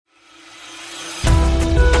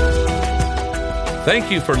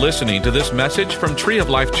Thank you for listening to this message from Tree of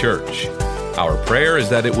Life Church. Our prayer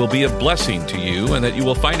is that it will be a blessing to you and that you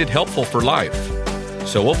will find it helpful for life.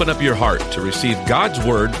 So open up your heart to receive God's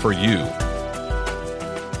word for you.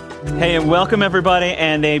 Hey, and welcome everybody,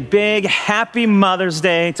 and a big happy Mother's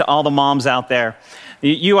Day to all the moms out there.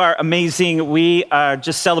 You are amazing. We are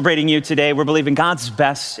just celebrating you today. We're believing God's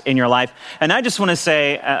best in your life. And I just want to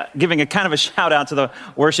say, giving a kind of a shout out to the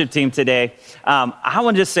worship team today, I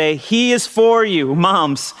want to just say, He is for you,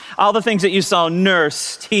 moms. All the things that you saw,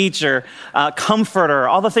 nurse, teacher, comforter,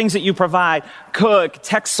 all the things that you provide, cook,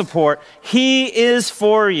 tech support, He is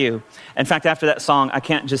for you. In fact, after that song, I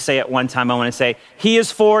can't just say it one time. I want to say, He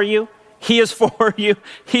is for you. He is for you.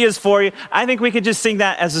 He is for you. I think we could just sing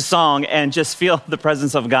that as a song and just feel the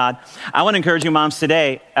presence of God. I want to encourage you moms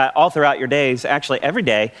today, all throughout your days, actually every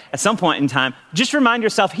day, at some point in time, just remind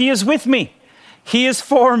yourself, He is with me. He is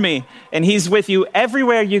for me, and He's with you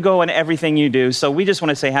everywhere you go and everything you do. So we just want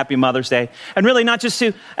to say Happy Mother's Day. And really not just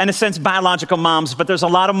to, in a sense, biological moms, but there's a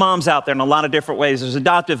lot of moms out there in a lot of different ways. There's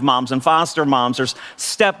adoptive moms and foster moms. There's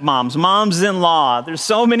step moms, moms-in-law. There's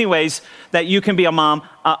so many ways that you can be a mom.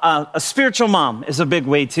 A spiritual mom is a big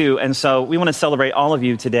way too. And so we want to celebrate all of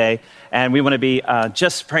you today. And we want to be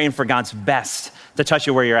just praying for God's best to touch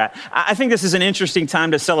you where you're at. I think this is an interesting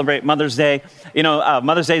time to celebrate Mother's Day. You know,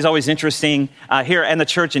 Mother's Day is always interesting here in the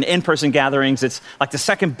church and in-person gatherings. It's like the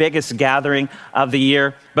second biggest gathering of the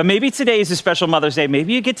year. But maybe today is a special Mother's Day.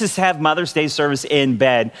 Maybe you get to have Mother's Day service in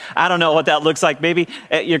bed. I don't know what that looks like. Maybe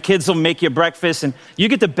your kids will make you breakfast and you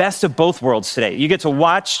get the best of both worlds today. You get to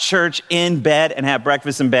watch church in bed and have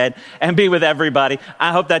breakfast in bed and be with everybody.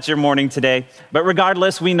 I hope that's your morning today. But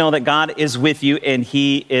regardless, we know that God is with you and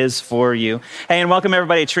He is for you. Hey, and welcome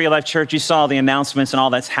everybody to Tree of Life Church. You saw the announcements and all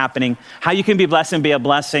that's happening, how you can be blessed and be a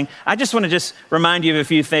blessing. I just want to just remind you of a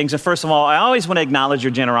few things. And first of all, I always want to acknowledge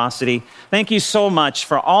your generosity. Thank you so much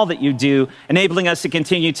for all that you do, enabling us to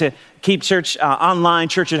continue to keep church online,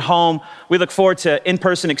 church at home. We look forward to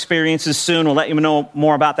in-person experiences soon. We'll let you know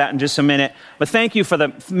more about that in just a minute. But thank you for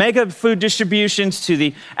the mega food distributions, to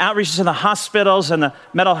the outreach to the hospitals and the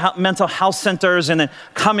mental health centers. And then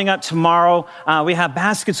coming up tomorrow, we have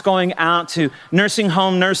baskets going out to nursing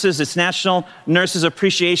home nurses. It's National Nurses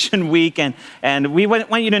Appreciation Week. And we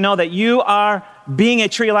want you to know that you are being a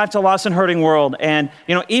tree of life to a lost and hurting world. And,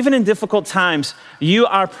 you know, even in difficult times, you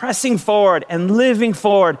are pressing forward and living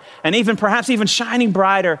forward and even perhaps even shining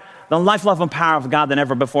brighter the life, love, and power of God than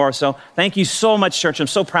ever before. So thank you so much, church. I'm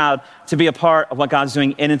so proud to be a part of what God's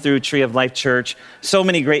doing in and through Tree of Life Church. So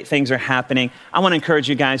many great things are happening. I want to encourage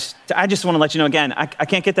you guys. I just want to let you know again, I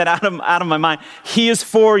can't get that out of my mind. He is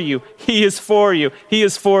for you. He is for you. He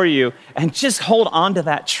is for you. And just hold on to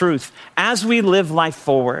that truth as we live life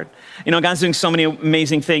forward. You know, God's doing so many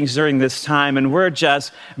amazing things during this time, and we're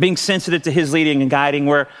just being sensitive to His leading and guiding.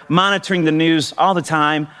 We're monitoring the news all the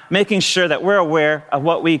time, making sure that we're aware of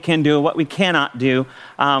what we can do, what we cannot do.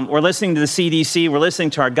 We're listening to the CDC. We're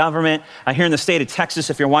listening to our government. Here in the state of Texas,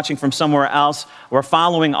 if you're watching from somewhere else, we're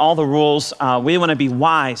following all the rules. We want to be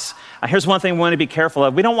wise. Here's one thing we want to be careful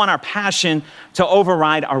of. We don't want our passion to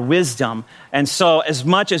override our wisdom. And so as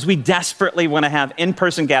much as we desperately want to have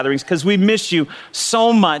in-person gatherings, because we miss you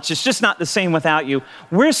so much, it's just not the same without you,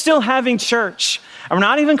 we're still having church. And we're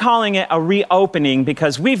not even calling it a reopening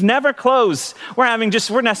because we've never closed. We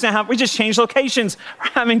just changed locations.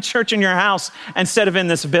 We're having church in your house instead of in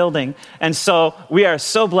this building. And so we are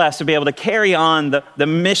so blessed to be able to carry on the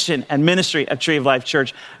mission and ministry of Tree of Life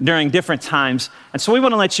Church during different times. And so we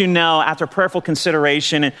want to let you know, after prayerful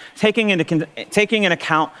consideration and taking into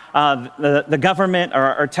account the government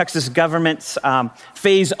or Texas government's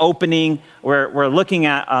phase opening, we're looking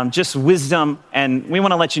at just wisdom, and we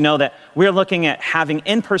want to let you know that we're looking at having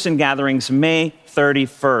in-person gatherings May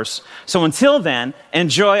 31st. So until then,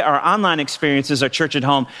 enjoy our online experiences, our church at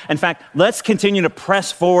home. In fact, let's continue to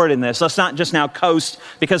press forward in this. Let's not just now coast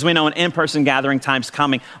because we know an in-person gathering time's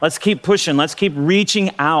coming. Let's keep pushing. Let's keep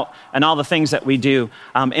reaching out and all the things that we do.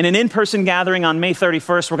 In an in-person gathering on May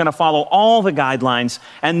 31st, we're going to follow all the guidelines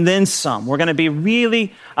and then some. We're going to be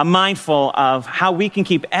really mindful of how we can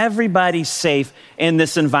keep everybody safe in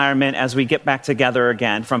this environment as we get back together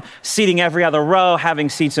again. From seating every other row, having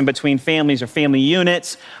seats in between families or family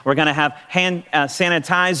units. We're going to have hand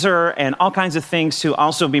sanitizer and all kinds of things to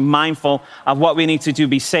also be mindful of what we need to do,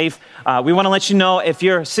 be safe. We want to let you know if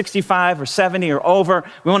you're 65 or 70 or over,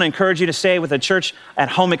 we want to encourage you to stay with a church at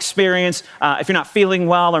home experience. If you're not feeling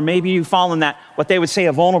well, or maybe you fall in that, what they would say,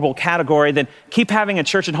 a vulnerable category, then keep having a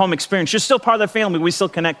church at home experience. still part of the family. We still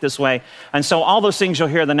connect this way. And so all those things you'll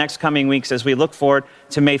hear the next coming weeks as we look forward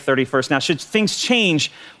to May 31st. Now, should things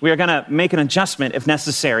change, we are going to make an adjustment if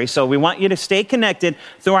necessary. So we want you to stay connected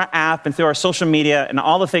through our app and through our social media and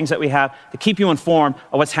all the things that we have to keep you informed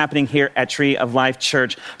of what's happening here at Tree of Life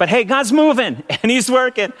Church. But hey, God's moving and he's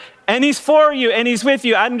working. And he's for you, and he's with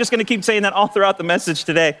you. I'm just going to keep saying that all throughout the message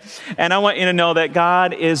today. And I want you to know that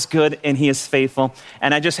God is good and he is faithful.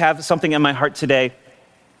 And I just have something in my heart today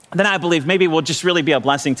that I believe maybe will just really be a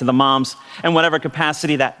blessing to the moms in whatever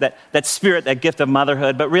capacity, that spirit, that gift of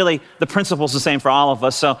motherhood. But really, the principle's the same for all of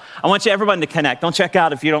us. So I want you, everyone, to connect. Don't check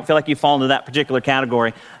out if you don't feel like you fall into that particular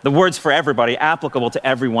category. The word's for everybody, applicable to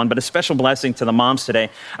everyone, but a special blessing to the moms today.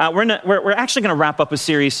 We're actually going to wrap up a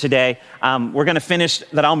series today. We're going to finish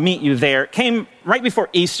that I'll meet you there. It came right before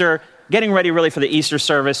Easter, getting ready really for the Easter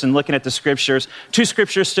service and looking at the scriptures. Two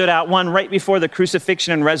scriptures stood out, one right before the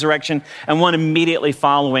crucifixion and resurrection, and one immediately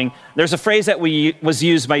following. There's a phrase that was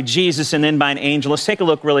used by Jesus and then by an angel. Let's take a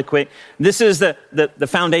look really quick. This is the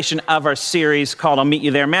foundation of our series called I'll Meet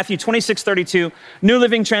You There. Matthew 26:32, New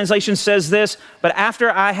Living Translation says this, but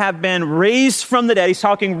after I have been raised from the dead, he's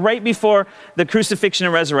talking right before the crucifixion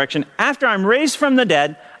and resurrection, after I'm raised from the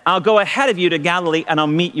dead, I'll go ahead of you to Galilee and I'll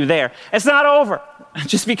meet you there. It's not over.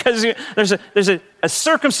 Just because there's a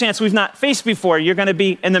circumstance we've not faced before, you're going to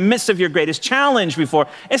be in the midst of your greatest challenge before.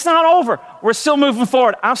 It's not over. We're still moving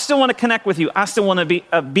forward. I still want to connect with you. I still want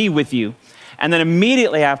to be with you. And then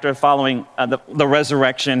immediately after following the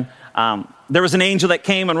resurrection, there was an angel that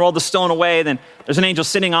came and rolled the stone away. Then there's an angel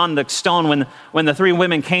sitting on the stone when the three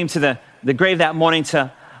women came to the grave that morning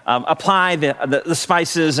to apply the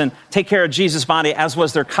spices and take care of Jesus' body, as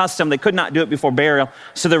was their custom. They could not do it before burial,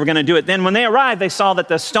 so they were going to do it. Then when they arrived, they saw that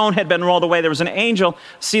the stone had been rolled away. There was an angel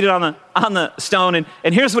seated on the stone, and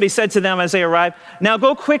here's what he said to them as they arrived. Now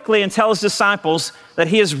go quickly and tell his disciples that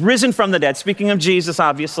he is risen from the dead, speaking of Jesus,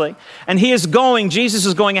 obviously, and Jesus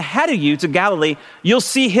is going ahead of you to Galilee. You'll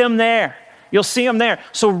see him there. You'll see him there.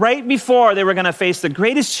 So right before they were going to face the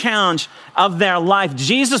greatest challenge of their life,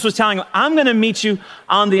 Jesus was telling them, I'm going to meet you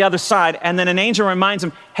on the other side. And then an angel reminds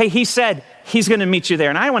them, hey, he said he's going to meet you there.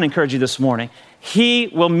 And I want to encourage you this morning.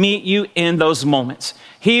 He will meet you in those moments.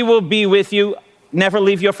 He will be with you, never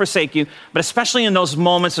leave you or forsake you, but especially in those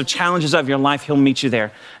moments of challenges of your life, he'll meet you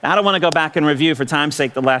there. Now, I don't want to go back and review for time's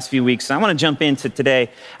sake the last few weeks. I want to jump into today,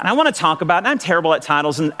 and I want to talk about, and I'm terrible at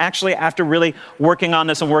titles, and actually after really working on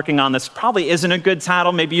this, probably isn't a good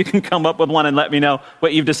title. Maybe you can come up with one and let me know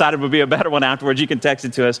what you've decided would be a better one afterwards. You can text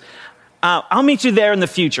it to us. I'll meet you there in the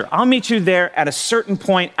future. I'll meet you there at a certain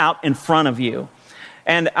point out in front of you.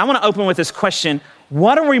 And I want to open with this question: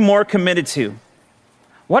 what are we more committed to?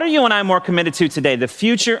 What are you and I more committed to today, the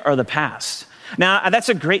future or the past? Now, that's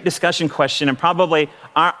a great discussion question, and probably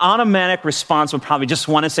our automatic response would probably just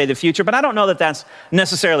want to say the future, but I don't know that that's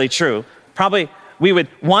necessarily true. Probably we would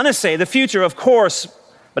want to say the future, of course,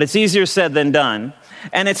 but it's easier said than done.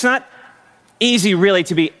 And it's not easy really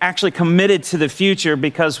to be actually committed to the future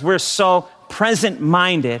because we're so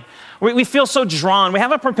present-minded. We feel so drawn. We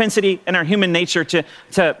have a propensity in our human nature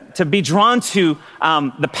to be drawn to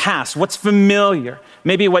the past, what's familiar,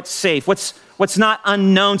 maybe what's safe, what's not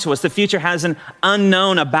unknown to us. The future has an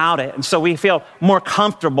unknown about it. And so we feel more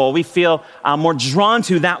comfortable. We feel more drawn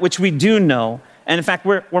to that which we do know. And in fact,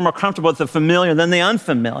 we're more comfortable with the familiar than the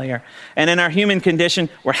unfamiliar. And in our human condition,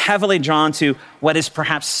 we're heavily drawn to what is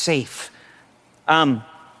perhaps safe.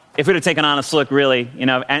 If we were to take an honest look, really,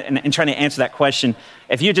 and trying to answer that question,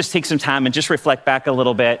 if you just take some time and just reflect back a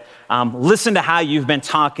little bit, listen to how you've been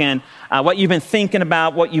talking, what you've been thinking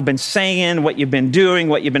about, what you've been saying, what you've been doing,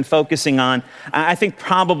 what you've been focusing on, I think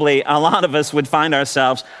probably a lot of us would find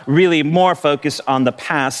ourselves really more focused on the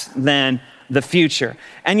past than the future.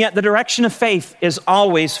 And yet the direction of faith is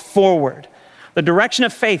always forward. The direction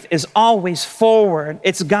of faith is always forward.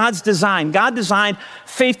 It's God's design. God designed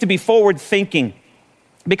faith to be forward thinking.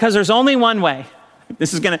 Because there's only one way.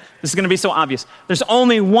 This is gonna be so obvious. There's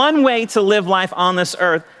only one way to live life on this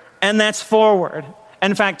earth, and that's forward.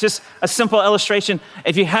 And in fact, just a simple illustration.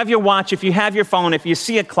 If you have your watch, if you have your phone, if you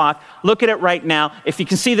see a clock, look at it right now. If you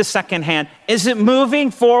can see the second hand, is it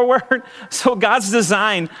moving forward? So God's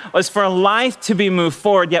design was for life to be moved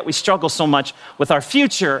forward, yet we struggle so much with our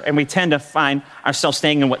future, and we tend to find ourselves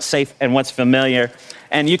staying in what's safe and what's familiar.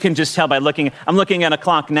 And you can just tell by I'm looking at a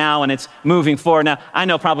clock now and it's moving forward. Now, I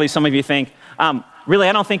know probably some of you think, really,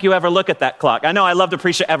 I don't think you ever look at that clock. I know I love to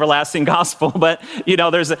preach the everlasting gospel, but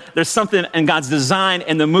there's something in God's design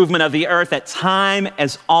and the movement of the earth that time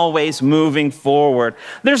is always moving forward.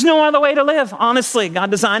 There's no other way to live, honestly.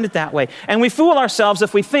 God designed it that way. And we fool ourselves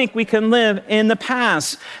if we think we can live in the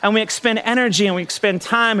past. And we expend energy and we expend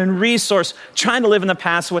time and resource trying to live in the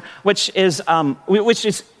past, which is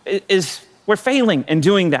we're failing in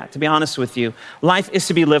doing that, to be honest with you. Life is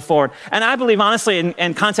to be lived forward. And I believe, honestly,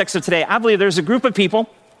 in context of today, I believe there's a group of people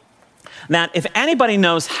that if anybody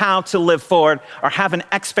knows how to live forward or have an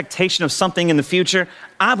expectation of something in the future,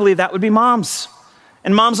 I believe that would be moms.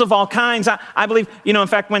 And moms of all kinds. I believe, in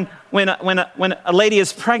fact, when a lady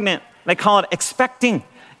is pregnant, they call it expecting.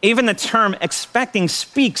 Even the term expecting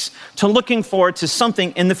speaks to looking forward to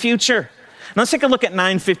something in the future. Now let's take a look at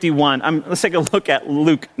 9:51. Let's take a look at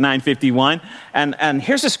Luke 9:51. And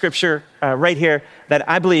here's a scripture right here that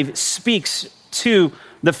I believe speaks to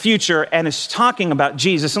the future and is talking about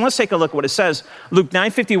Jesus. And let's take a look at what it says. Luke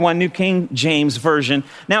 9:51, New King James Version.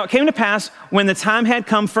 Now it came to pass when the time had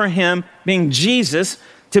come for him, being Jesus,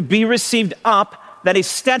 to be received up, that he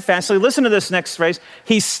steadfastly, listen to this next phrase,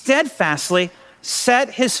 he steadfastly set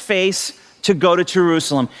his face to go to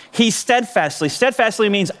Jerusalem. He steadfastly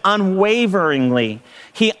means unwaveringly.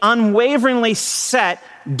 He unwaveringly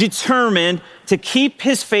determined to keep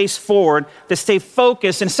his face forward, to stay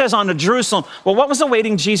focused. And it says on to Jerusalem. Well, what was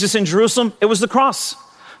awaiting Jesus in Jerusalem? It was the cross.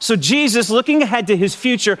 So Jesus, looking ahead to his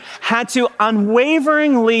future, had to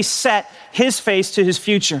unwaveringly set his face to his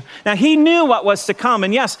future. Now, he knew what was to come.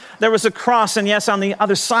 And yes, there was a cross. And yes, on the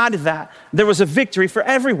other side of that, there was a victory for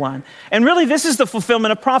everyone. And really, this is the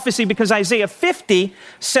fulfillment of prophecy, because Isaiah 50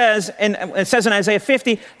 says, and it says in Isaiah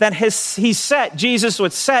 50 that Jesus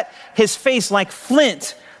would set his face like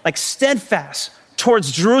flint, like steadfast,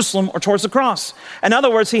 towards Jerusalem or towards the cross. In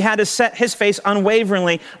other words, he had to set his face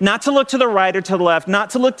unwaveringly, not to look to the right or to the left,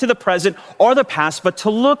 not to look to the present or the past, but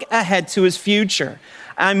to look ahead to his future.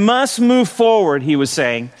 I must move forward, he was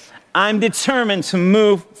saying. I'm determined to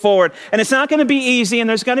move forward. And it's not going to be easy, and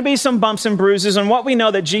there's going to be some bumps and bruises. And what we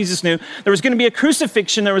know that Jesus knew, there was going to be a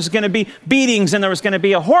crucifixion, there was going to be beatings, and there was going to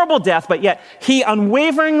be a horrible death, but yet he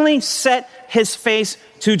unwaveringly set his face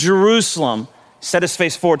to Jerusalem, set his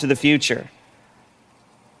face forward to the future.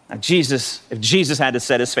 Now, if Jesus had to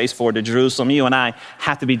set his face forward to Jerusalem, you and I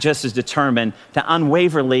have to be just as determined to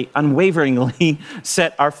unwaveringly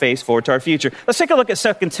set our face forward to our future. Let's take a look at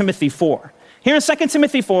 2 Timothy 4. Here in 2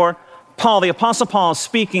 Timothy 4, the Apostle Paul is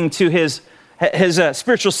speaking to his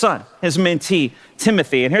spiritual son, his mentee,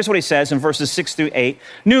 Timothy. And here's what he says in verses 6-8.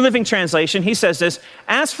 New Living Translation, he says this,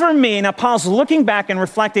 as for me, now Paul's looking back and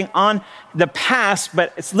reflecting on the past,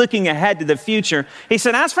 but it's looking ahead to the future. He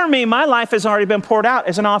said, as for me, my life has already been poured out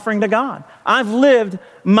as an offering to God. I've lived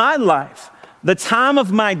my life. The time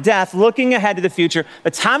of my death, looking ahead to the future,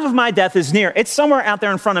 the time of my death is near. It's somewhere out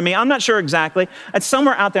there in front of me. I'm not sure exactly. It's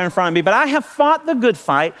somewhere out there in front of me. But I have fought the good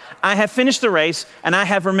fight. I have finished the race, and I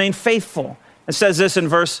have remained faithful. It says this in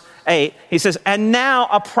verse 8. He says, and now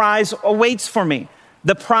a prize awaits for me.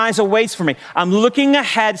 The prize awaits for me. I'm looking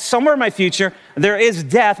ahead somewhere in my future. There is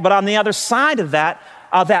death, but on the other side of that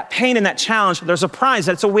pain and that challenge, there's a prize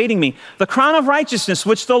that's awaiting me. The crown of righteousness,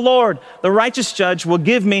 which the Lord, the righteous judge, will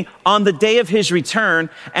give me on the day of his return.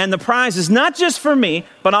 And the prize is not just for me,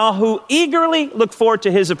 but all who eagerly look forward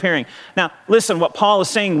to his appearing. Now, listen, what Paul is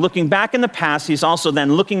saying, looking back in the past, he's also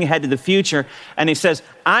then looking ahead to the future. And he says,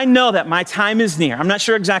 I know that my time is near. I'm not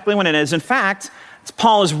sure exactly when it is. In fact,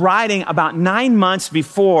 Paul is writing about 9 months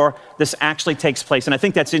before this actually takes place. And I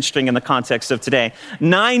think that's interesting in the context of today.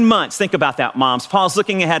 9 months. Think about that, moms. Paul's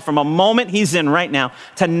looking ahead from a moment he's in right now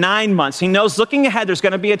to 9 months. He knows looking ahead, there's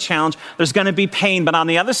going to be a challenge. There's going to be pain. But on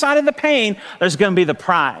the other side of the pain, there's going to be the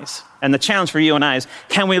prize. And the challenge for you and I is,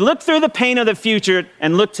 can we look through the pain of the future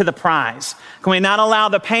and look to the prize? Can we not allow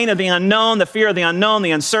the pain of the unknown, the fear of the unknown, the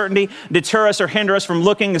uncertainty, deter us or hinder us from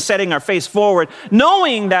looking and setting our face forward,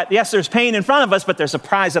 knowing that, yes, there's pain in front of us, but there's a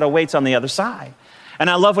prize that awaits on the other side. And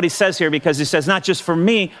I love what he says here, because he says, not just for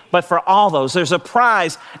me, but for all those. There's a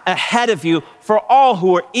prize ahead of you for all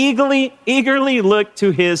who are eagerly look to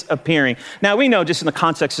his appearing. Now, we know just in the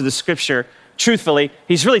context of the scripture, truthfully,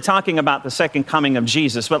 he's really talking about the second coming of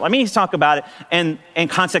Jesus. But let me talk about it in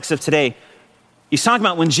context of today. He's talking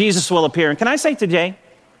about when Jesus will appear. And can I say today,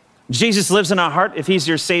 Jesus lives in our heart if he's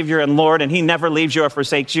your Savior and Lord, and he never leaves you or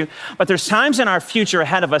forsakes you. But there's times in our future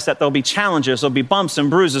ahead of us that there'll be challenges, there'll be bumps and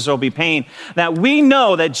bruises, there'll be pain, that we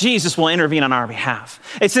know that Jesus will intervene on our behalf.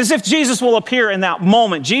 It's as if Jesus will appear in that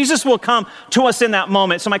moment. Jesus will come to us in that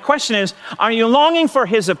moment. So my question is, are you longing for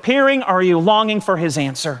his appearing, or are you longing for his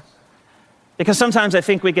answer? Because sometimes I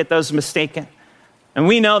think we get those mistaken. And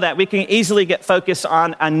we know that we can easily get focused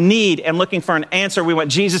on a need and looking for an answer. We want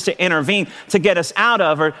Jesus to intervene to get us out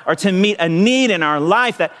of or to meet a need in our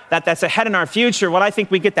life that's ahead in our future. Well, I think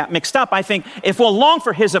we get that mixed up. I think if we'll long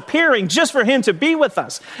for his appearing, just for him to be with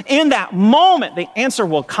us, in that moment, the answer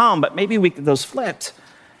will come, but maybe we get those flipped.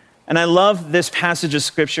 And I love this passage of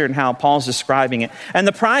scripture and how Paul's describing it. And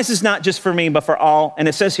the prize is not just for me, but for all. And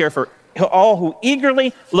it says here, for all who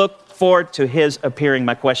eagerly look forward to his appearing.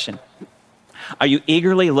 My question: are you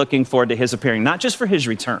eagerly looking forward to his appearing? Not just for his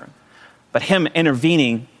return, but him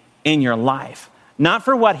intervening in your life. Not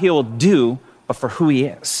for what he'll do, but for who he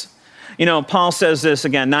is. You know, Paul says this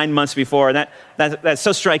again 9 months before. That's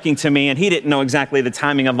so striking to me, and he didn't know exactly the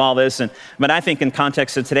timing of all this. But I think in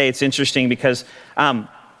context of today, it's interesting because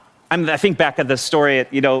I think back at the story,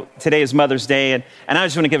 today is Mother's Day, and I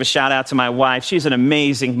just want to give a shout out to my wife. She's an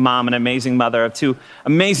amazing mom, an amazing mother of two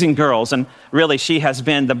amazing girls, and really she has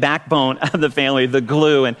been the backbone of the family, the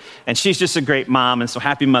glue, and she's just a great mom, and so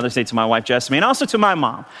happy Mother's Day to my wife, Jessamy, and also to my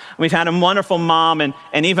mom. We've had a wonderful mom, and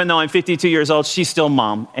even though I'm 52 years old, she's still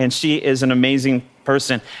mom, and she is an amazing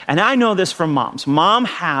person. And I know this from moms.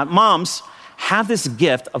 Moms have this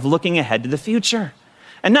gift of looking ahead to the future.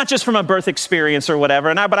 And not just from a birth experience or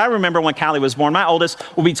whatever. But I remember when Callie was born. My oldest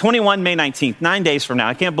will be 21 May 19th, 9 days from now.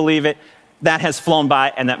 I can't believe it. That has flown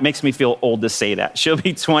by, and that makes me feel old to say that. She'll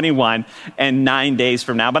be 21 and 9 days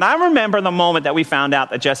from now. But I remember the moment that we found out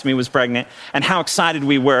that Jessamy was pregnant and how excited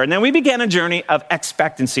we were. And then we began a journey of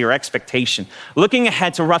expectancy or expectation, looking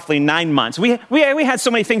ahead to roughly 9 months. We had so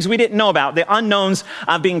many things we didn't know about, the unknowns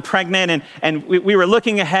of being pregnant, and we were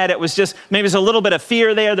looking ahead. It was just, maybe there's a little bit of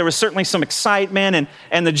fear there. There was certainly some excitement,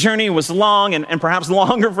 and the journey was long and perhaps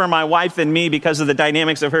longer for my wife than me because of the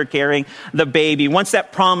dynamics of her carrying the baby. Once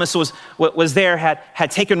that promise was there, had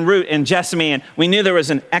taken root in Jessamy, and we knew there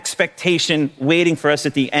was an expectation waiting for us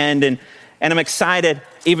at the end, and I'm excited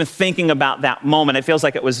even thinking about that moment. It feels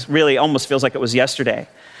like it was really, almost feels like it was yesterday.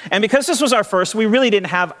 And because this was our first, we really didn't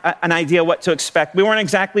have an idea what to expect. We weren't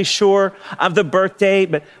exactly sure of the birth date,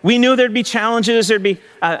 but we knew there'd be challenges, there'd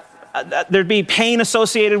be pain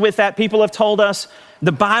associated with that. People have told us,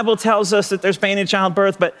 the Bible tells us that there's pain in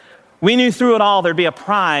childbirth, but we knew through it all there'd be a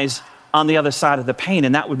prize on the other side of the pain,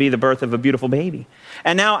 and that would be the birth of a beautiful baby.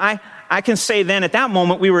 And now I can say then at that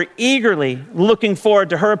moment, we were eagerly looking forward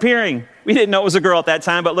to her appearing. We didn't know it was a girl at that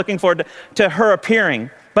time, but looking forward to her appearing.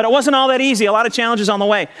 But it wasn't all that easy, a lot of challenges on the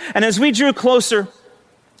way. And as we drew closer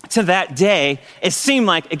to that day, it seemed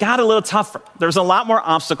like it got a little tougher. There's a lot more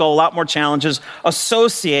obstacle, a lot more challenges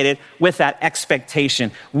associated with that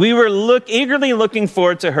expectation. We were eagerly looking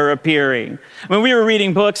forward to her appearing. When we were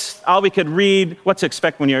reading books, all we could read, what to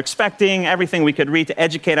expect when you're expecting, everything we could read to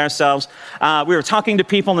educate ourselves. We were talking to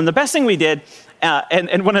people, and the best thing we did,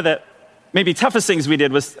 and one of the maybe toughest things we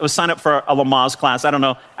did was sign up for a Lamaze class. I don't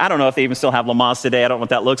know if they even still have Lamaze today. I don't know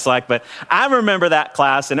what that looks like, but I remember that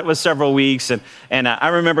class, and it was several weeks. And I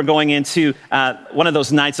remember going into one of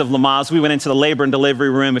those nights of Lamaze. We went into the labor and delivery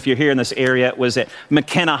room. If you're here in this area, it was at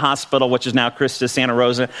McKenna Hospital, which is now Christus Santa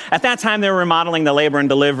Rosa. At that time, they were remodeling the labor and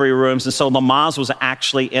delivery rooms, and so Lamaze was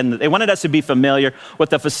actually they wanted us to be familiar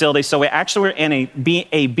with the facility. So we actually were in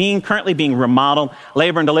a currently being remodeled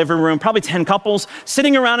labor and delivery room, probably 10 couples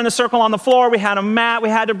sitting around in a circle on the floor. We had a mat we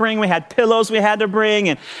had to bring. We had pillows we had to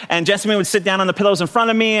bring. And Jessamy would sit down on the pillows in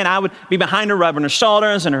front of me, and I would be behind her, rubbing her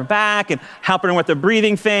shoulders and her back and helping her with the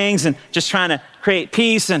breathing things and just trying to create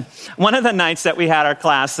peace. And one of the nights that we had our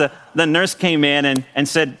class, the nurse came in and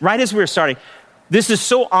said, right as we were starting, "This is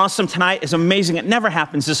so awesome tonight. It's amazing. It never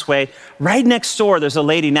happens this way. Right next door, there's a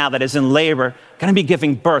lady now that is in labor, going to be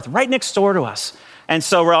giving birth right next door to us." And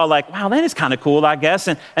so we're all like, wow, that is kind of cool, I guess.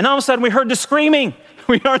 And all of a sudden we heard the screaming.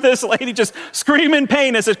 We heard this lady just scream in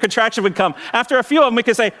pain as a contraction would come. After a few of them, we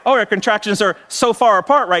could say, oh, her contractions are so far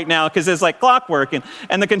apart right now because it's like clockwork.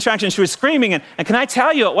 And the contraction, she was screaming. And can I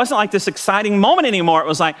tell you, it wasn't like this exciting moment anymore. It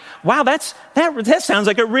was like, wow, that sounds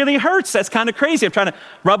like it really hurts. That's kind of crazy. I'm trying to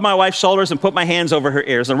rub my wife's shoulders and put my hands over her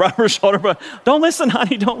ears and rub her shoulder. But don't listen,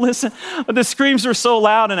 honey, don't listen. But the screams were so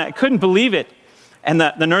loud, and I couldn't believe it. And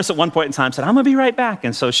the nurse at one point in time said, "I'm going to be right back."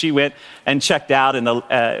 And so she went and checked out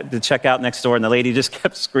to check out next door, and the lady just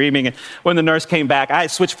kept screaming. And when the nurse came back, I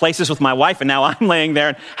had switched places with my wife, and now I'm laying there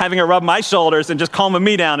and having her rub my shoulders and just calming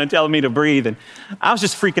me down and telling me to breathe. And I was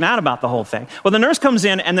just freaking out about the whole thing. Well, the nurse comes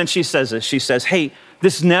in, and then she says this. She says, "Hey,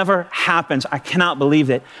 this never happens. I cannot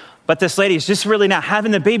believe it. But this lady is just really now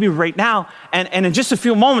having the baby right now. And in just a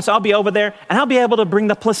few moments, I'll be over there and I'll be able to bring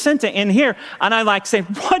the placenta in here." And I say,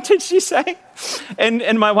 "What did she say?"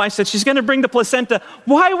 And my wife said, "She's going to bring the placenta."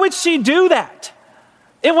 Why would she do that?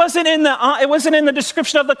 It wasn't in the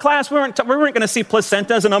description of the class. We weren't going to see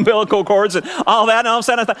placentas and umbilical cords and all that. And all of a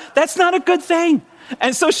sudden I thought, that's not a good thing.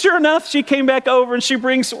 And so sure enough, she came back over and she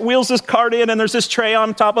wheels this cart in, and there's this tray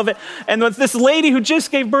on top of it. And with this lady who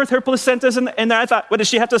just gave birth, her placentas, and I thought, what, does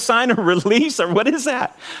she have to sign a release, or what is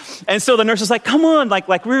that? And so the nurse was like, come on,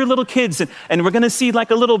 like we're little kids, and we're going to see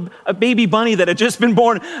like a baby bunny that had just been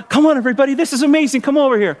born. Come on, everybody, this is amazing. Come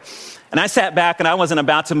over here. And I sat back and I wasn't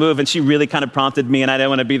about to move, and she really kind of prompted me, and I didn't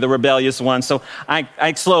want to be the rebellious one. So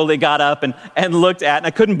I slowly got up and looked at, and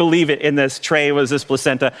I couldn't believe it. In this tray was this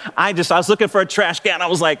placenta. I was looking for a trash can. I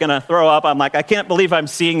was like going to throw up. I'm like, I can't believe I'm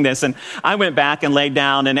seeing this. And I went back and laid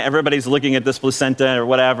down, and everybody's looking at this placenta or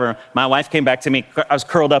whatever. My wife came back to me. I was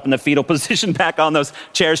curled up in the fetal position back on those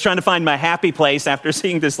chairs, trying to find my happy place after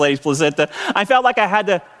seeing this lady's placenta. I felt like I had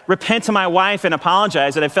to repent to my wife and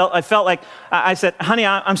apologize. And I felt like I said, honey,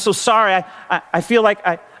 I'm so sorry. I feel like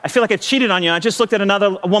I cheated on you. I just looked at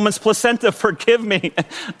another woman's placenta. Forgive me.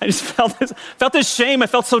 I just felt this shame. I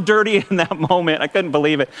felt so dirty in that moment. I couldn't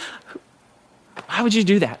believe it. Why would you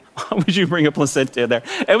do that? Why would you bring a placenta in there?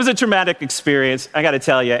 It was a traumatic experience, I got to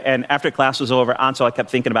tell you. And after class was over, Ansel, I kept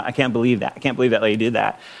thinking about, I can't believe that. I can't believe that lady did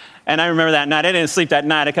that. And I remember that night. I didn't sleep that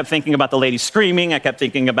night. I kept thinking about the lady screaming. I kept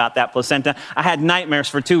thinking about that placenta. I had nightmares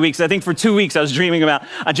for 2 weeks. I think for 2 weeks I was dreaming about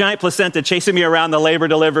a giant placenta chasing me around the labor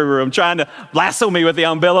delivery room, trying to lasso me with the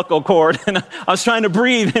umbilical cord. And I was trying to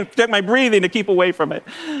breathe and protect my breathing to keep away from it.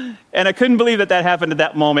 And I couldn't believe that happened at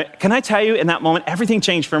that moment. Can I tell you, in that moment, everything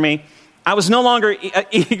changed for me. I was no longer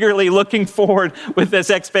eagerly looking forward with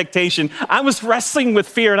this expectation. I was wrestling with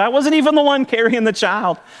fear, and I wasn't even the one carrying the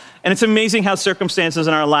child. And it's amazing how circumstances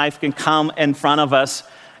in our life can come in front of us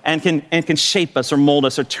and can shape us or mold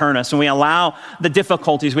us or turn us. And we allow the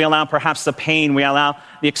difficulties, we allow perhaps the pain, we allow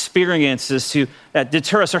the experiences to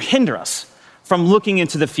deter us or hinder us from looking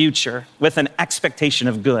into the future with an expectation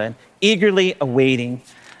of good, eagerly awaiting.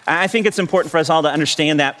 I think it's important for us all to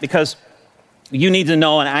understand that, because you need to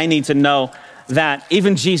know, and I need to know, that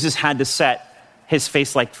even Jesus had to set his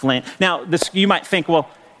face like flint. Now, you might think, well,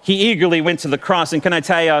 he eagerly went to the cross. And can I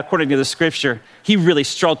tell you, according to the scripture, he really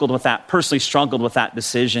struggled with that, personally struggled with that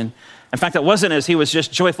decision. In fact, it wasn't as he was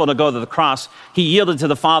just joyful to go to the cross. He yielded to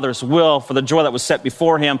the Father's will, for the joy that was set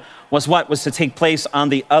before him was what was to take place on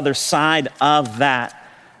the other side of that.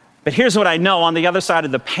 But here's what I know. On the other side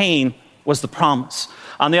of the pain was the promise.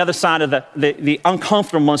 On the other side of the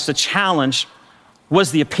uncomfortableness, the challenge,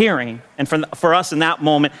 was the appearing. And for us in that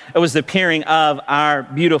moment, it was the appearing of our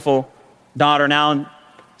beautiful daughter. Now in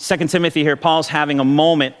 2 Timothy here, Paul's having a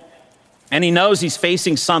moment, and he knows he's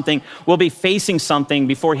facing something, will be facing something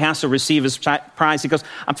before he has to receive his prize. He goes,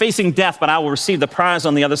 I'm facing death, but I will receive the prize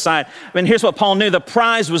on the other side. And here's what Paul knew: the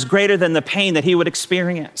prize was greater than the pain that he would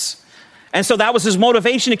experience. And so that was his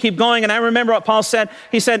motivation to keep going. And I remember what Paul said.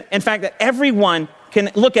 He said, in fact, that everyone can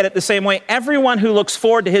look at it the same way. Everyone who looks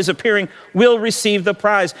forward to his appearing will receive the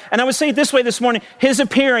prize. And I would say it this way this morning: his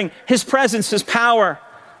appearing, his presence, his power,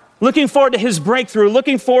 looking forward to his breakthrough,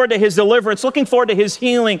 looking forward to his deliverance, looking forward to his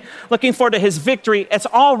healing, looking forward to his victory. It's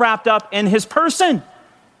all wrapped up in his person.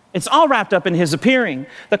 It's all wrapped up in his appearing.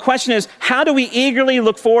 The question is, how do we eagerly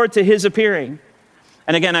look forward to his appearing?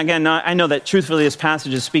 And again, I know that truthfully this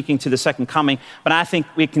passage is speaking to the second coming, but I think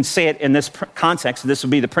we can say it in this context. This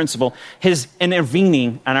would be the principle: his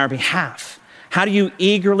intervening on our behalf. How do you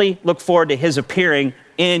eagerly look forward to his appearing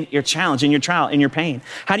in your challenge, in your trial, in your pain?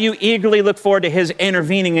 How do you eagerly look forward to his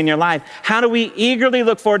intervening in your life? How do we eagerly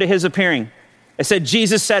look forward to his appearing? It said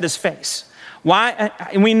Jesus set his face. Why?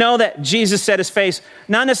 We know that Jesus set his face,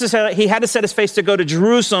 not necessarily he had to set his face to go to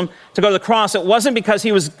Jerusalem, to go to the cross. It wasn't because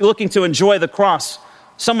he was looking to enjoy the cross.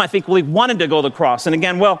 Some might think, well, he wanted to go to the cross. And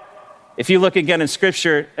again, well, if you look again in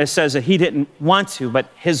Scripture, it says that he didn't want to,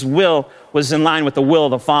 but his will was in line with the will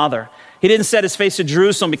of the Father. He didn't set his face to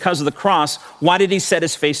Jerusalem because of the cross. Why did he set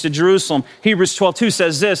his face to Jerusalem? Hebrews 12:2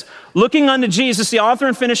 says this: looking unto Jesus, the author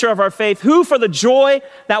and finisher of our faith, who for the joy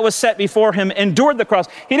that was set before him endured the cross.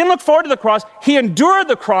 He didn't look forward to the cross. He endured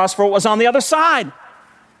the cross for what was on the other side.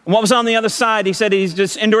 And what was on the other side? He said he's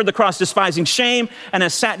just endured the cross, despising shame, and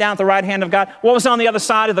has sat down at the right hand of God. What was on the other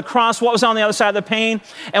side of the cross? What was on the other side of the pain?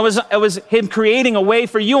 It was him creating a way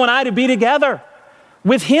for you and I to be together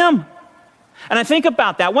with him. And I think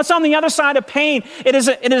about that. What's on the other side of pain? It is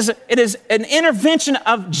an intervention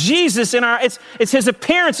of Jesus in it's his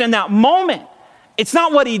appearance in that moment. It's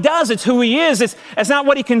not what he does, it's who he is. It's not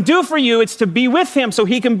what he can do for you, it's to be with him so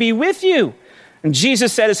he can be with you. And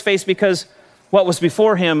Jesus set his face because what was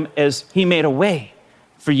before him is he made a way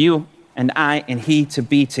for you and I and he to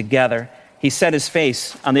be together he set his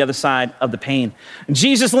face on the other side of the pain.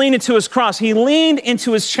 Jesus leaned into his cross. He leaned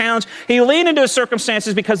into his challenge. He leaned into his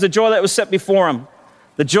circumstances because the joy that was set before him,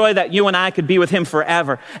 the joy that you and I could be with him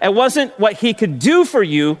forever. It wasn't what he could do for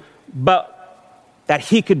you, but that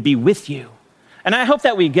he could be with you. And I hope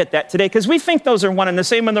that we get that today, because we think those are one and the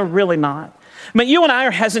same, and they're really not. I mean, you and I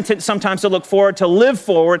are hesitant sometimes to look forward, to live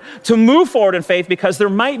forward, to move forward in faith, because there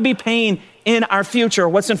might be pain in our future,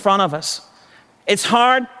 what's in front of us. It's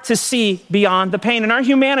hard to see beyond the pain. In our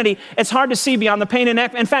humanity, it's hard to see beyond the pain. And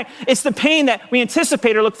in fact, it's the pain that we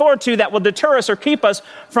anticipate or look forward to that will deter us or keep us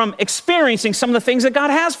from experiencing some of the things that God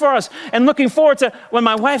has for us. And looking forward to when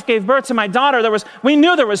my wife gave birth to my daughter, we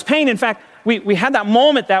knew there was pain. In fact, we had that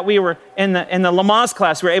moment that we were in the Lamaze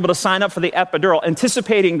class. We were able to sign up for the epidural,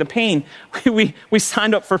 anticipating the pain. We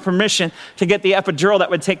signed up for permission to get the epidural that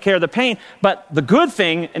would take care of the pain. But the good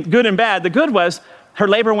thing, good and bad, the good was her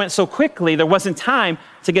labor went so quickly, there wasn't time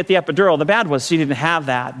to get the epidural. The bad was she didn't have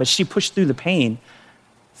that, but she pushed through the pain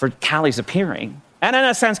for Callie's appearing. And I know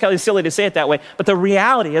it sounds kind of silly to say it that way, but the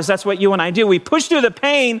reality is that's what you and I do. We push through the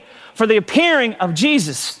pain for the appearing of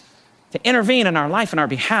Jesus to intervene in our life, in our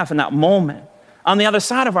behalf in that moment. On the other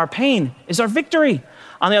side of our pain is our victory.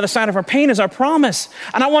 On the other side of our pain is our promise.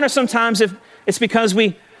 And I wonder sometimes if it's because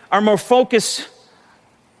we are more focused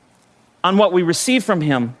on what we receive from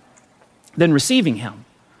him than receiving him.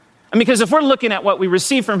 And because if we're looking at what we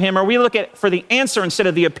receive from him, or we look at for the answer instead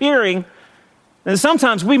of the appearing, then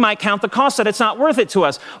sometimes we might count the cost that it's not worth it to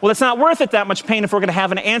us. Well, it's not worth it that much pain if we're going to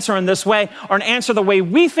have an answer in this way, or an answer the way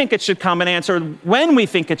we think it should come, an answer when we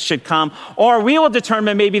think it should come, or we will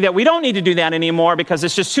determine maybe that we don't need to do that anymore because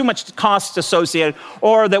it's just too much cost associated,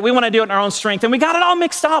 or that we want to do it in our own strength. And we got it all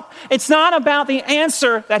mixed up. It's not about the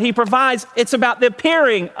answer that he provides. It's about the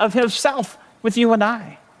appearing of himself with you and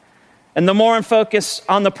I. And the more I'm focused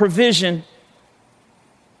on the provision,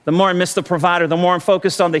 the more I miss the provider. The more I'm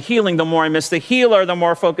focused on the healing, the more I miss the healer. The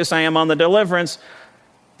more focused I am on the deliverance,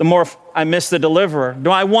 the more I miss the deliverer.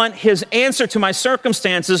 Do I want his answer to my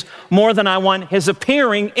circumstances more than I want his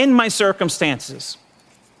appearing in my circumstances?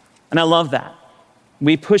 And I love that.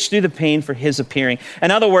 We push through the pain for his appearing.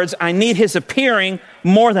 In other words, I need his appearing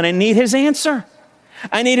more than I need his answer.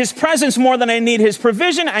 I need his presence more than I need his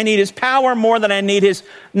provision. I need his power more than I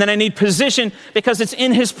need position, because it's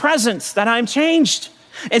in his presence that I'm changed.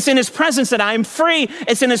 It's in his presence that I am free.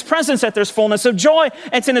 It's in his presence that there's fullness of joy.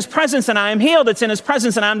 It's in his presence that I am healed. It's in his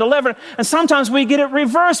presence that I'm delivered. And sometimes we get it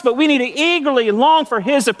reversed, but we need to eagerly long for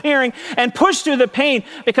his appearing and push through the pain,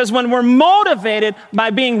 because when we're motivated by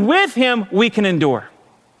being with him, we can endure.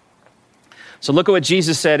 So look at what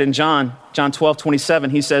Jesus said in John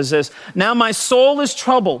 12:27. He says this, "Now my soul is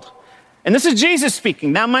troubled." And this is Jesus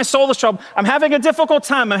speaking. "Now my soul is troubled. I'm having a difficult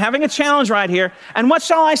time. I'm having a challenge right here. And what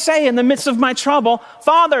shall I say in the midst of my trouble?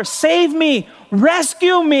 Father, save me,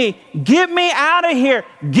 rescue me, get me out of here.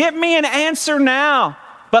 Get me an answer now.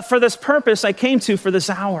 But for this purpose I came to for this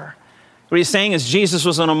hour." What he's saying is Jesus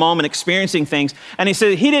was in a moment experiencing things, and he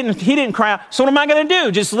said he didn't cry out, "So what am I going to do?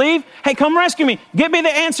 Just leave? Hey, come rescue me. Get me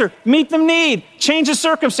the answer. Meet the need. Change the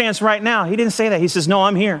circumstance right now." He didn't say that. He says, "No,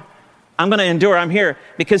 I'm here. I'm going to endure. I'm here."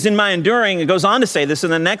 Because in my enduring, it goes on to say this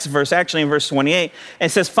in the next verse, actually in verse 28.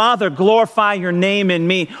 It says, "Father, glorify your name in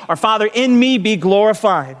me," or "Father, in me be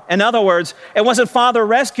glorified." In other words, it wasn't "Father,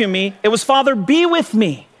 rescue me." It was "Father, be with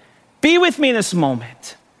me. Be with me in this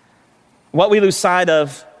moment." What we lose sight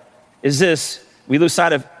of is this: we lose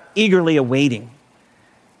sight of eagerly awaiting.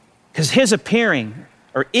 Because his appearing,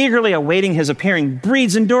 or eagerly awaiting his appearing,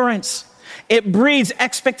 breeds endurance. It breeds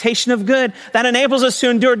expectation of good that enables us to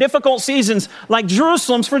endure difficult seasons like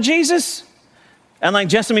Jerusalem's for Jesus and like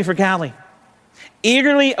Jessamy for Callie.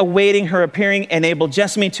 Eagerly awaiting her appearing enabled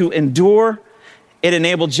Jessamy to endure. It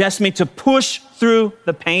enabled Jessamy to push through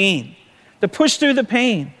the pain. To push through the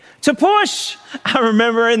pain. To push. I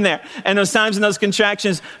remember in there, and those times in those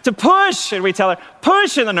contractions, to push. And we tell her,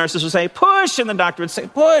 push. And the nurses would say, push. And the doctor would say,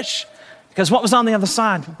 push. Because what was on the other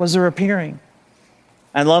side was her appearing.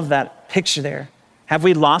 I love that picture there. Have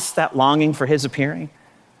we lost that longing for his appearing?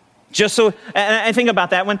 Just so, and I think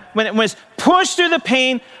about that when it was push through the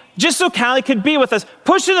pain, just so Callie could be with us.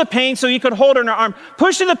 Push through the pain so you could hold her in her arm.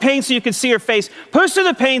 Push through the pain so you could see her face. Push through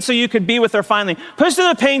the pain so you could be with her finally. Push through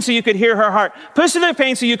the pain so you could hear her heart. Push through the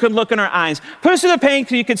pain so you could look in her eyes. Push through the pain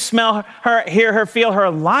so you could smell her, hear her, feel her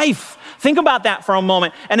life. Think about that for a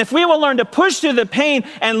moment. And if we will learn to push through the pain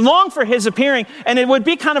and long for his appearing, and it would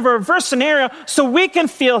be kind of a reverse scenario, so we can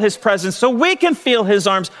feel his presence, so we can feel his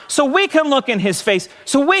arms, so we can look in his face,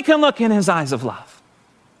 so we can look in his eyes of love.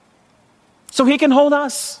 So he can hold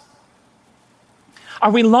us.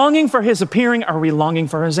 Are we longing for his appearing? Are we longing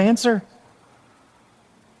for his answer?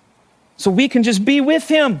 so we can just be with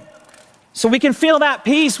him. So we can feel that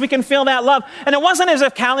peace, we can feel that love. And it wasn't as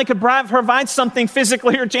if Callie could provide something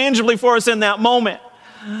physically or tangibly for us in that moment.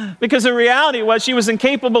 Because the reality was she was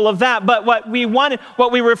incapable of that. But what we wanted,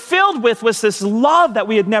 what we were filled with was this love that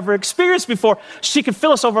we had never experienced before. She could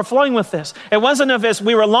fill us overflowing with this. It wasn't as if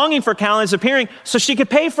we were longing for Callie's appearing so she could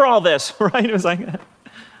pay for all this, right? It was like,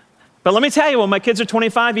 but let me tell you, when my kids are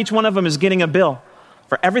 25, each one of them is getting a bill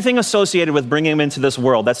for everything associated with bringing them into this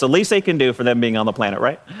world. That's the least they can do for them being on the planet,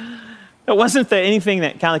 right? It wasn't anything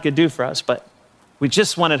that Callie could do for us, but we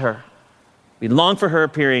just wanted her. We longed for her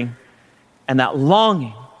appearing, and that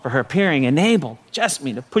longing for her appearing enabled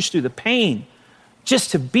me to push through the pain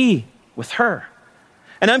just to be with her.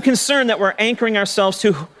 And I'm concerned that we're anchoring ourselves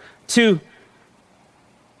to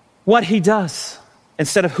what he does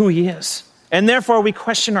instead of who he is. And therefore we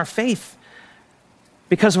question our faith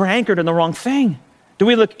because we're anchored in the wrong thing. Do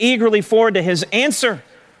we look eagerly forward to his answer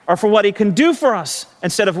or for what he can do for us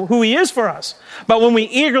instead of who he is for us? But when we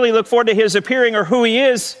eagerly look forward to his appearing or who he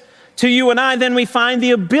is to you and I, then we find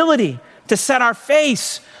the ability to set our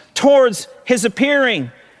face towards his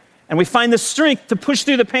appearing. And we find the strength to push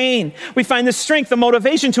through the pain. We find the strength, the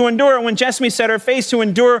motivation to endure. When Jessamy set her face to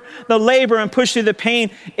endure the labor and push through the pain,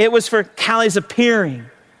 it was for Callie's appearing,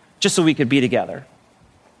 just so we could be together.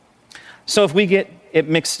 So if we get it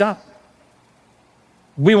mixed up,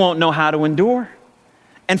 we won't know how to endure.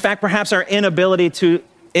 In fact, perhaps our inability to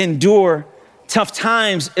endure tough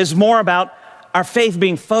times is more about our faith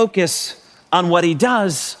being focused on what he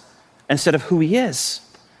does instead of who he is.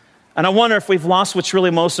 And I wonder if we've lost what's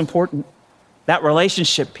really most important, that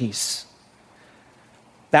relationship piece.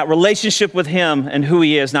 That relationship with him and who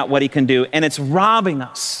he is, not what he can do. And it's robbing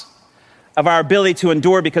us of our ability to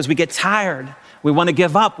endure because we get tired. We want to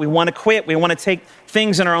give up. We want to quit. We want to take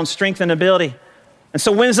things in our own strength and ability. And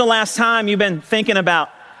so when's the last time you've been thinking about,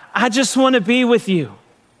 I just want to be with you?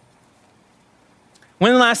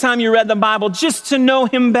 When's the last time you read the Bible just to know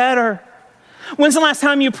him better? When's the last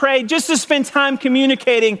time you prayed just to spend time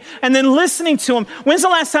communicating and then listening to him? When's the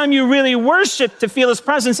last time you really worshiped to feel his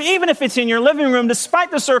presence, even if it's in your living room,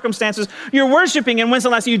 despite the circumstances you're worshiping? And when's the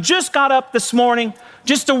last time you just got up this morning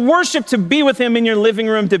just to worship, to be with him in your living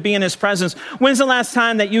room, to be in his presence? When's the last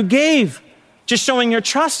time that you gave, just showing your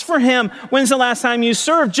trust for him? When's the last time you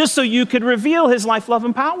served just so you could reveal his life, love,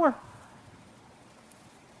 and power?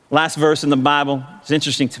 Last verse in the Bible is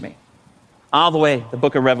interesting to me. All the way, the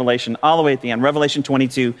book of Revelation, all the way at the end, Revelation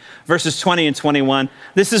 22, verses 20 and 21.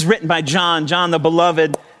 This is written by John the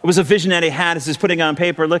beloved. It was a vision that he had as he's putting it on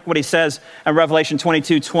paper. Look what he says in Revelation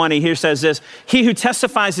 22:20. Here says this, he who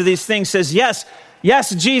testifies to these things says, yes,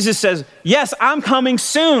 Jesus says, yes, I'm coming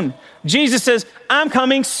soon. Jesus says, I'm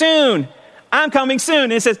coming soon. I'm coming soon.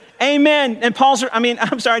 And it says, amen. And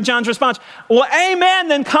John's response, well, amen,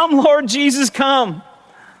 then come, Lord Jesus, come.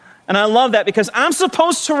 And I love that because I'm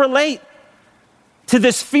supposed to relate to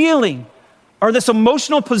this feeling or this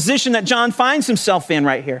emotional position that John finds himself in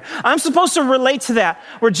right here. I'm supposed to relate to that,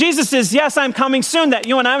 where Jesus says, yes, I'm coming soon, that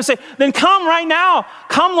you and I would say, then come right now.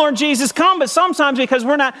 Come, Lord Jesus, come. But sometimes because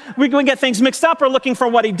we get things mixed up, we're looking for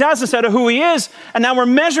what he does instead of who he is, and now we're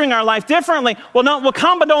measuring our life differently. Well,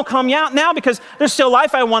 come, but don't come out now because there's still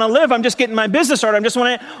life I want to live. I'm just getting my business started.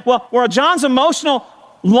 Where John's emotional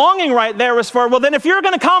longing right there was for, well, then if you're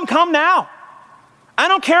going to come now. I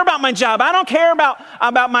don't care about my job. I don't care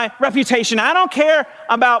about my reputation. I don't care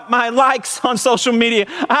about my likes on social media.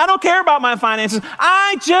 I don't care about my finances.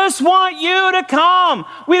 I just want you to come.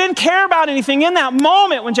 We didn't care about anything in that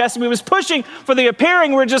moment when Jessamy was pushing for the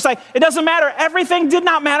appearing. We're just like, it doesn't matter. Everything did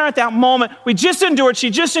not matter at that moment. We just endured. She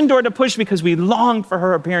just endured to push because we longed for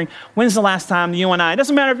her appearing. When's the last time you and I, it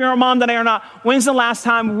doesn't matter if you're a mom today or not, when's the last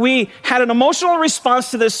time we had an emotional response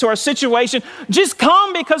to our situation? Just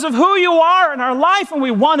come because of who you are in our life, and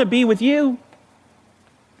we want to be with you.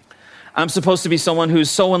 I'm supposed to be someone who's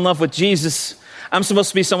so in love with Jesus. I'm supposed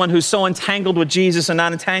to be someone who's so entangled with Jesus and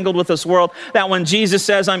not entangled with this world that when Jesus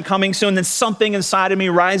says, I'm coming soon, then something inside of me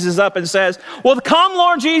rises up and says, well, come,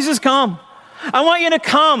 Lord Jesus, come. I want you to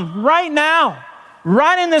come right now,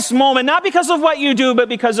 right in this moment, not because of what you do, but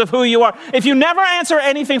because of who you are. If you never answer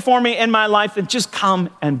anything for me in my life, then just come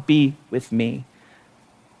and be with me.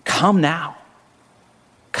 Come now.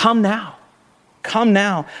 Come now. Come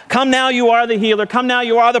now. Come now, you are the healer. Come now,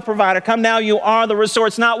 you are the provider. Come now, you are the restorer.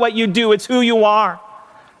 It's not what you do, it's who you are.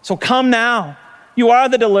 So come now. You are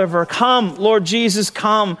the deliverer. Come, Lord Jesus,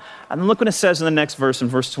 come. And look what it says in the next verse, in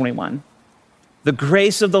verse 21. The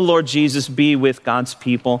grace of the Lord Jesus be with God's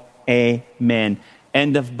people. Amen.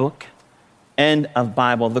 End of book. End of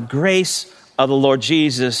Bible. The grace of the Lord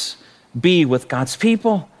Jesus be with God's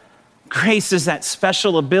people. Grace is that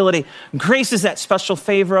special ability. Grace is that special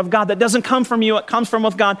favor of God that doesn't come from you. It comes from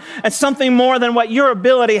of God. It's something more than what your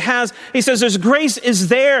ability has. He says there's grace is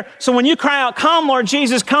there. So when you cry out, come, Lord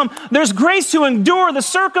Jesus, come, there's grace to endure the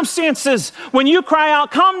circumstances. When you cry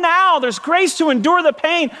out, come now, there's grace to endure the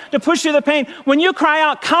pain, to push through the pain. When you cry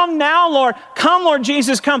out, come now, Lord, come, Lord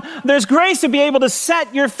Jesus, come, there's grace to be able to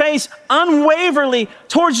set your face unwaveringly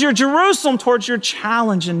towards your Jerusalem, towards your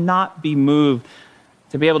challenge, and not be moved.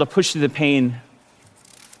 To be able to push through the pain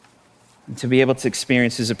and to be able to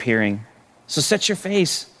experience his appearing. So set your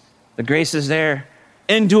face. The grace is there.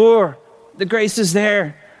 Endure. The grace is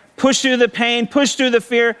there. Push through the pain, push through the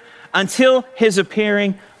fear until his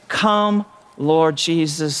appearing. Come, Lord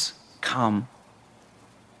Jesus, come.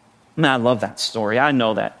 Man, I love that story. I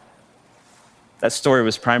know that. That story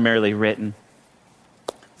was primarily written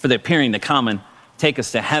for the appearing to come and take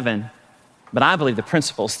us to heaven. But I believe the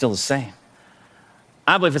principle is still the same.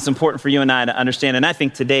 I believe it's important for you and I to understand, and I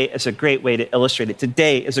think today is a great way to illustrate it.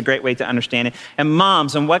 Today is a great way to understand it. And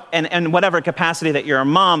moms, and whatever capacity that you're a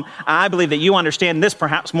mom, I believe that you understand this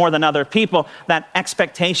perhaps more than other people, that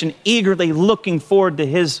expectation, eagerly looking forward to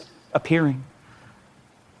his appearing.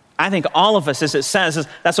 I think all of us, as it says,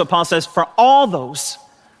 that's what Paul says, for all those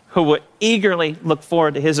who would eagerly look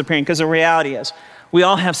forward to his appearing, because the reality is, we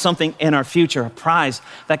all have something in our future, a prize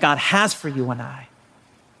that God has for you and I.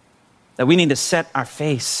 That we need to set our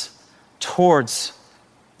face towards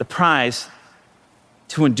the prize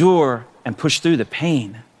to endure and push through the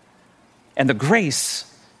pain. And the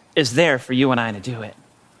grace is there for you and I to do it.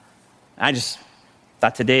 I just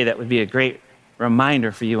thought today that would be a great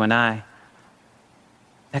reminder for you and I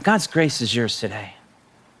that God's grace is yours today.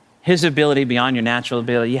 His ability beyond your natural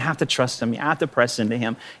ability. You have to trust him. You have to press into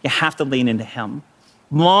him. You have to lean into him.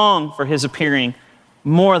 Long for his appearing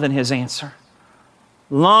more than his answer.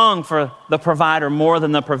 Long for the provider more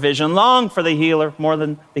than the provision. Long for the healer more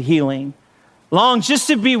than the healing. Long just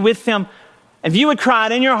to be with him. If you would cry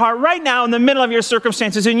it in your heart right now in the middle of your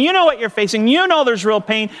circumstances, and you know what you're facing, you know there's real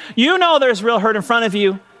pain, you know there's real hurt in front of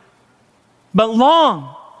you, but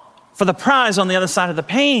long for the prize on the other side of the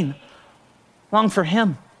pain. Long for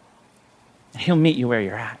him. He'll meet you where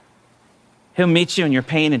you're at. He'll meet you in your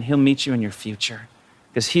pain, and he'll meet you in your future,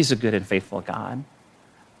 because he's a good and faithful God.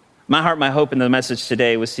 My heart, my hope in the message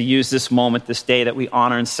today was to use this moment, this day that we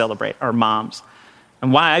honor and celebrate our moms,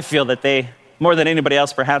 and why I feel that they, more than anybody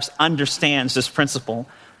else perhaps, understands this principle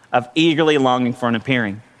of eagerly longing for an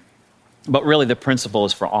appearing. But really the principle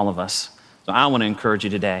is for all of us. So I want to encourage you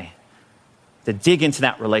today to dig into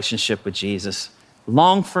that relationship with Jesus.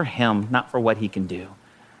 Long for him, not for what he can do.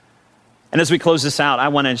 And as we close this out, I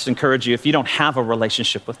want to just encourage you, if you don't have a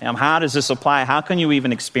relationship with him, how does this apply? How can you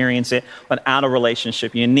even experience it without a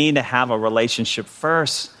relationship? You need to have a relationship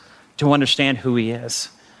first to understand who he is.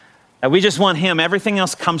 That we just want him. Everything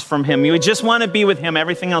else comes from him. We just want to be with him.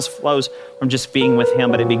 Everything else flows from just being with him.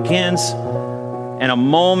 But it begins in a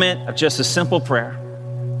moment of just a simple prayer.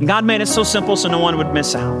 And God made it so simple so no one would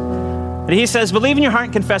miss out. And he says, believe in your heart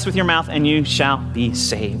and confess with your mouth, and you shall be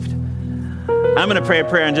saved. I'm going to pray a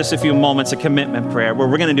prayer in just a few moments, a commitment prayer, where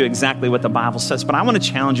we're going to do exactly what the Bible says. But I want to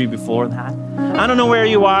challenge you before that. I don't know where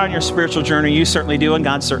you are in your spiritual journey. You certainly do, and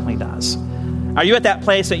God certainly does. Are you at that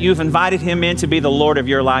place that you've invited him in to be the Lord of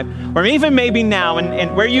your life? Or even maybe now,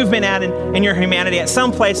 and where you've been at in your humanity, at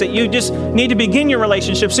some place that you just need to begin your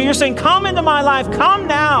relationship. So you're saying, come into my life. Come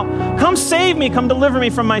now. Come save me. Come deliver me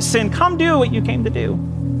from my sin. Come do what you came to do. I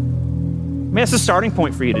mean, that's the starting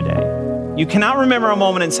point for you today. You cannot remember a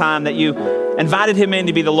moment in time that you invited him in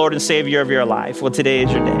to be the Lord and Savior of your life. Well, today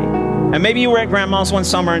is your day. And maybe you were at grandma's one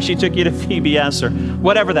summer and she took you to VBS or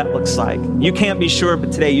whatever that looks like. You can't be sure,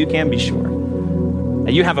 but today you can be sure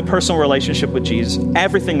that you have a personal relationship with Jesus.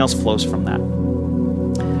 Everything else flows from that.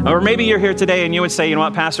 Or maybe you're here today and you would say, you know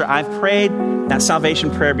what, Pastor, I've prayed that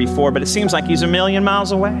salvation prayer before, but it seems like he's a million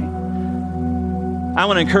miles away. I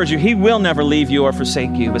want to encourage you, he will never leave you or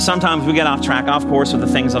forsake you. But sometimes we get off track, off course with the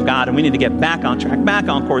things of God, and we need to get back on track, back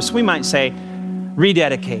on course. We might say,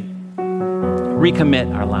 rededicate,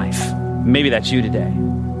 recommit our life. Maybe that's you today.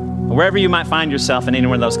 Wherever you might find yourself in any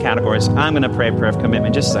one of those categories, I'm going to pray a prayer of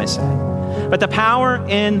commitment, just as I said. But the power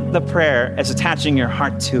in the prayer is attaching your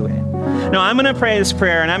heart to it. Now, I'm going to pray this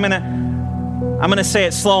prayer, and I'm going to say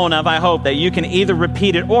it slow enough, I hope, that you can either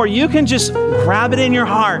repeat it or you can just grab it in your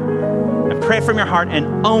heart and pray from your heart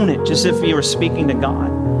and own it, just if you were speaking to God.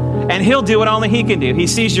 And he'll do what only he can do. He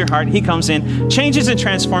sees your heart. He comes in, changes and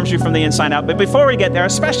transforms you from the inside out. But before we get there,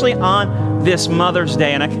 especially on this Mother's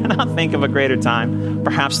Day, and I cannot think of a greater time,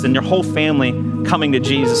 perhaps, than your whole family coming to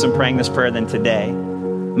Jesus and praying this prayer than today.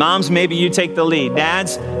 Moms, maybe you take the lead.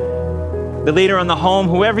 Dads, the leader in the home,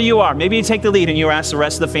 whoever you are, maybe you take the lead and you ask the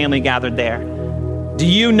rest of the family gathered there. Do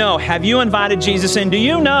you know, have you invited Jesus in? Do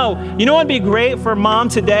you know what would be great for mom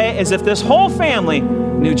today is if this whole family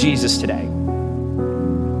knew Jesus today.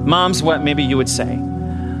 Moms, what maybe you would say?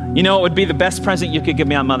 You know, it would be the best present you could give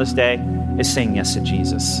me on Mother's Day is saying yes to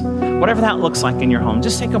Jesus. Whatever that looks like in your home,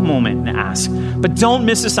 just take a moment and ask. But don't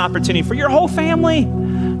miss this opportunity for your whole family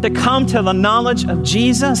to come to the knowledge of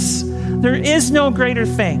Jesus. There is no greater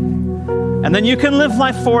thing. And then you can live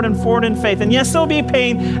life forward in faith. And yes, there'll be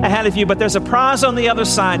pain ahead of you, but there's a prize on the other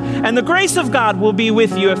side. And the grace of God will be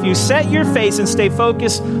with you if you set your face and stay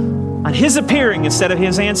focused on his appearing instead of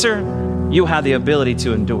his answer. You have the ability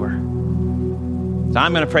to endure. So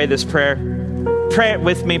I'm going to pray this prayer. Pray it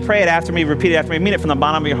with me. Pray it after me. Repeat it after me. Mean it from the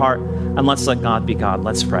bottom of your heart. And let's let God be God.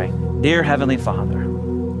 Let's pray. Dear Heavenly Father,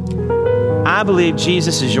 I believe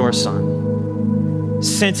Jesus is your Son,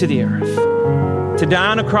 sent to the earth to die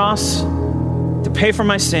on a cross, to pay for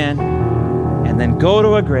my sin, and then go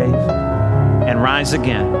to a grave and rise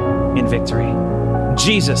again in victory.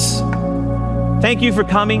 Jesus, thank you for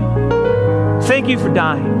coming. Thank you for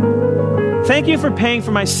dying. Thank you for paying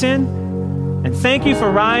for my sin. And thank you for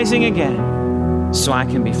rising again so I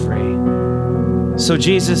can be free. So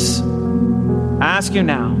Jesus, I ask you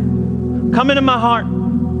now, come into my heart.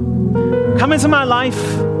 Come into my life.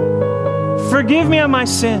 Forgive me of my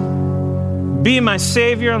sin. Be my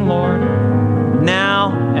Savior and Lord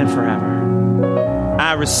now and forever.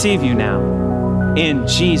 I receive you now in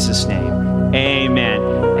Jesus' name. Amen.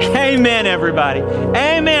 Amen, everybody.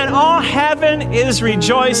 Amen. All heaven is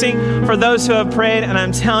rejoicing for those who have prayed, and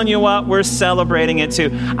I'm telling you what, we're celebrating it too.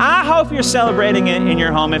 I hope you're celebrating it in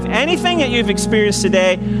your home. If anything that you've experienced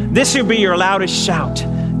today, this should be your loudest shout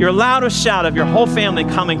of your whole family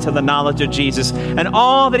coming to the knowledge of Jesus, and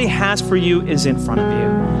all that he has for you is in front of you.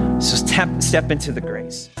 So step into the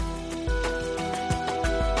grace.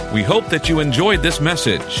 We hope that you enjoyed this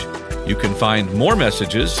message. You can find more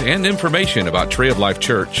messages and information about Tree of Life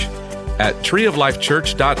Church at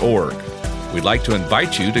treeoflifechurch.org. We'd like to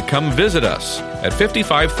invite you to come visit us at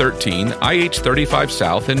 5513 IH35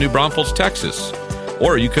 South in New Braunfels, Texas,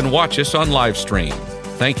 or you can watch us on live stream.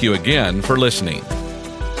 Thank you again for listening.